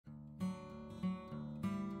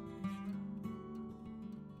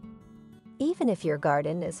Even if your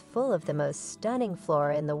garden is full of the most stunning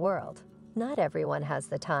flora in the world, not everyone has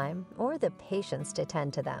the time or the patience to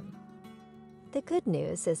tend to them. The good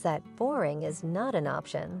news is that boring is not an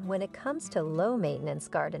option when it comes to low-maintenance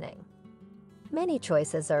gardening. Many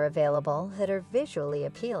choices are available that are visually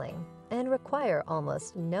appealing and require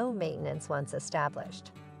almost no maintenance once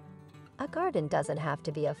established. A garden doesn't have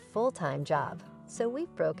to be a full-time job, so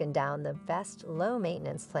we've broken down the best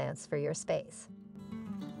low-maintenance plants for your space.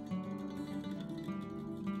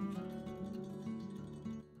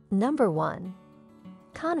 Number 1.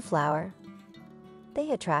 Coneflower.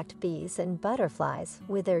 They attract bees and butterflies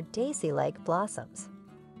with their daisy-like blossoms.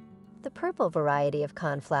 The purple variety of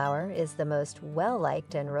coneflower is the most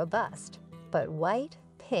well-liked and robust, but white,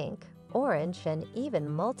 pink, orange, and even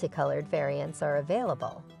multicolored variants are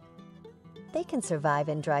available. They can survive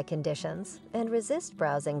in dry conditions and resist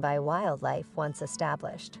browsing by wildlife once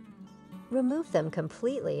established. Remove them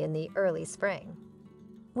completely in the early spring.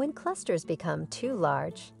 When clusters become too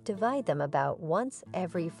large, divide them about once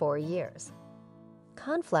every 4 years.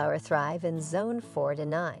 Coneflower thrive in zone 4 to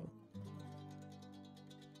 9.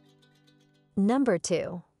 Number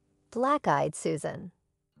 2. Black-eyed Susan.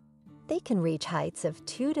 They can reach heights of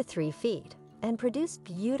 2 to 3 feet and produce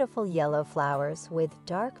beautiful yellow flowers with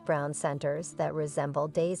dark brown centers that resemble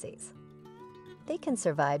daisies. They can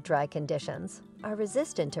survive dry conditions, are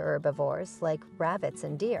resistant to herbivores like rabbits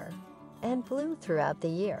and deer, and bloom throughout the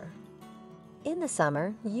year. In the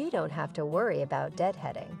summer, you don't have to worry about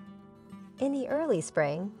deadheading. In the early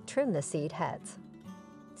spring, trim the seed heads.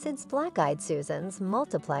 Since black-eyed Susans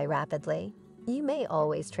multiply rapidly, you may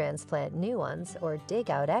always transplant new ones or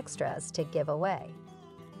dig out extras to give away.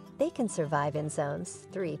 They can survive in zones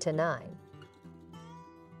 3 to 9.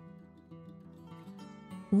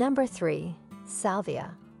 Number 3.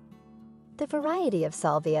 Salvia. The variety of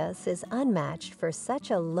salvias is unmatched for such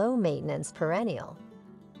a low-maintenance perennial.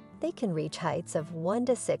 They can reach heights of 1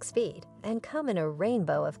 to 6 feet and come in a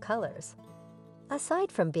rainbow of colors.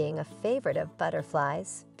 Aside from being a favorite of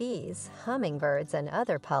butterflies, bees, hummingbirds, and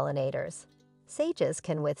other pollinators, sages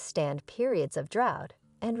can withstand periods of drought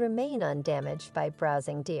and remain undamaged by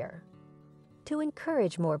browsing deer. To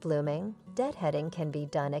encourage more blooming, deadheading can be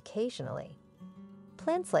done occasionally.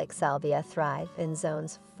 Plants like salvia thrive in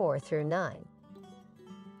zones 4 through 9.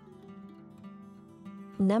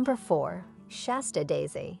 Number 4. Shasta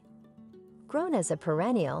Daisy. Grown as a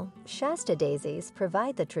perennial, Shasta daisies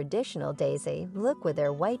provide the traditional daisy look with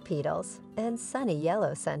their white petals and sunny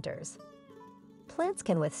yellow centers. Plants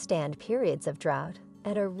can withstand periods of drought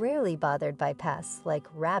and are rarely bothered by pests like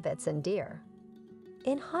rabbits and deer.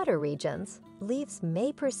 In hotter regions, leaves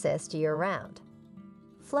may persist year-round.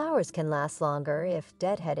 Flowers can last longer if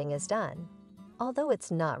deadheading is done, although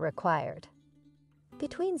it's not required.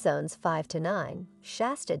 Between zones 5 to 9,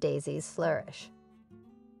 Shasta daisies flourish.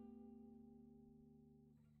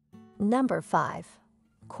 Number 5.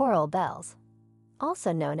 Coral bells.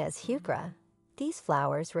 Also known as heuchera, these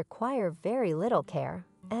flowers require very little care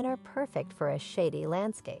and are perfect for a shady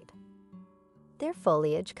landscape. Their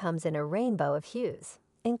foliage comes in a rainbow of hues,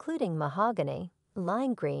 including mahogany,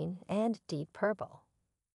 lime green, and deep purple.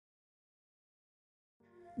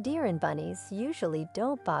 Deer and bunnies usually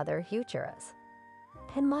don't bother heucheras,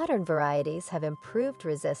 and modern varieties have improved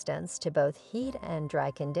resistance to both heat and dry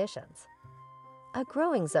conditions. A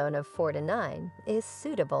growing zone of 4 to 9 is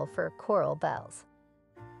suitable for coral bells.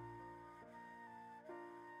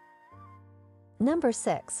 Number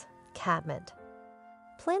 6. Catmint.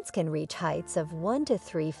 Plants can reach heights of 1 to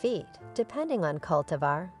 3 feet, depending on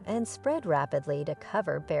cultivar, and spread rapidly to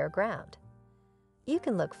cover bare ground. You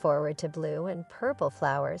can look forward to blue and purple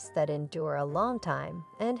flowers that endure a long time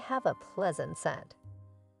and have a pleasant scent.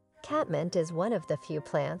 Catmint is one of the few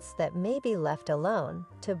plants that may be left alone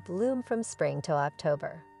to bloom from spring to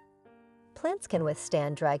October. Plants can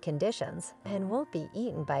withstand dry conditions and won't be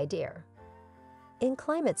eaten by deer. In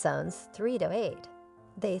climate zones 3 to 8,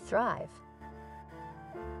 they thrive.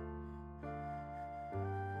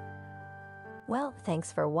 Well,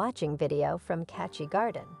 thanks for watching video from Catchy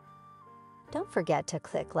Garden. Don't forget to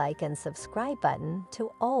click like and subscribe button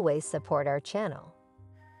to always support our channel.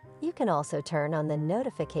 You can also turn on the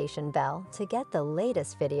notification bell to get the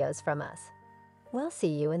latest videos from us. We'll see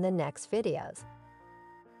you in the next videos.